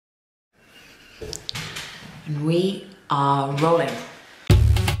And we are rolling.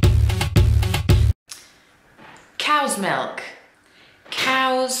 Cow's milk.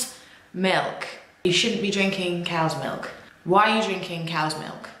 Cow's milk. You shouldn't be drinking cow's milk. Why are you drinking cow's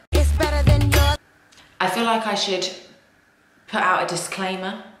milk? It's better than yours. I feel like I should put out a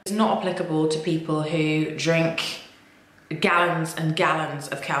disclaimer. It's not applicable to people who drink gallons and gallons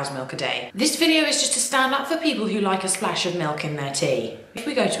of cow's milk a day. This video is just to stand up for people who like a splash of milk in their tea. If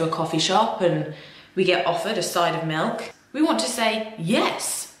we go to a coffee shop and we get offered a side of milk, we want to say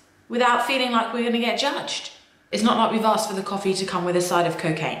yes without feeling like we're going to get judged. It's not like we've asked for the coffee to come with a side of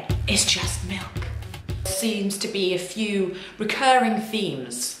cocaine. It's just milk. There seems to be a few recurring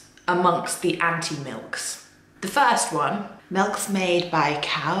themes amongst the anti-milks. The first one, milk's made by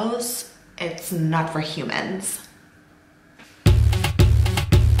cows, it's not for humans.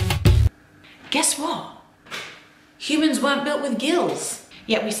 Guess what? Humans weren't built with gills,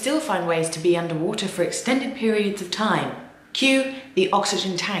 yet we still find ways to be underwater for extended periods of time. Cue the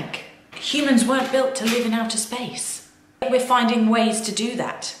oxygen tank. Humans weren't built to live in outer space. We're finding ways to do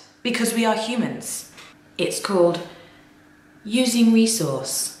that because we are humans. It's called using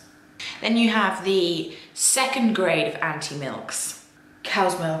resource. Then you have the second grade of anti-milks.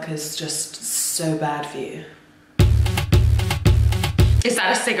 Cow's milk is just so bad for you. Is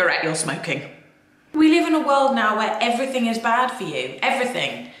that a cigarette you're smoking? We live in a world now where everything is bad for you.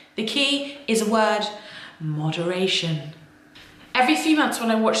 Everything. The key is a word: moderation. Every few months when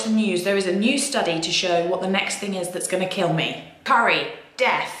I watch the news, there is a new study to show what the next thing is that's going to kill me. Curry,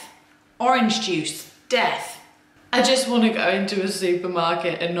 death. Orange juice, death. I just want to go into a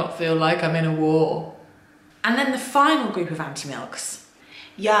supermarket and not feel like I'm in a war. And then the final group of anti-milks.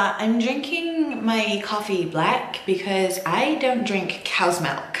 Yeah, I'm drinking my coffee black because I don't drink cow's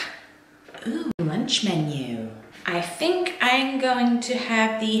milk. Ooh, lunch menu. I think I'm going to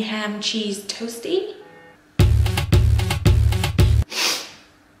have the ham cheese toasty.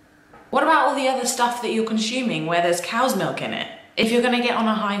 What about all the other stuff that you're consuming where there's cow's milk in it? If you're gonna get on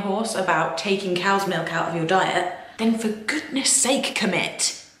a high horse about taking cow's milk out of your diet, then for goodness sake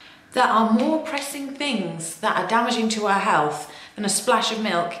commit. There are more pressing things that are damaging to our health than a splash of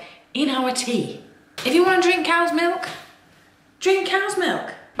milk in our tea. If you want to drink cow's milk, drink cow's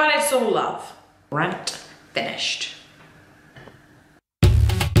milk. But it's all love. Rant finished.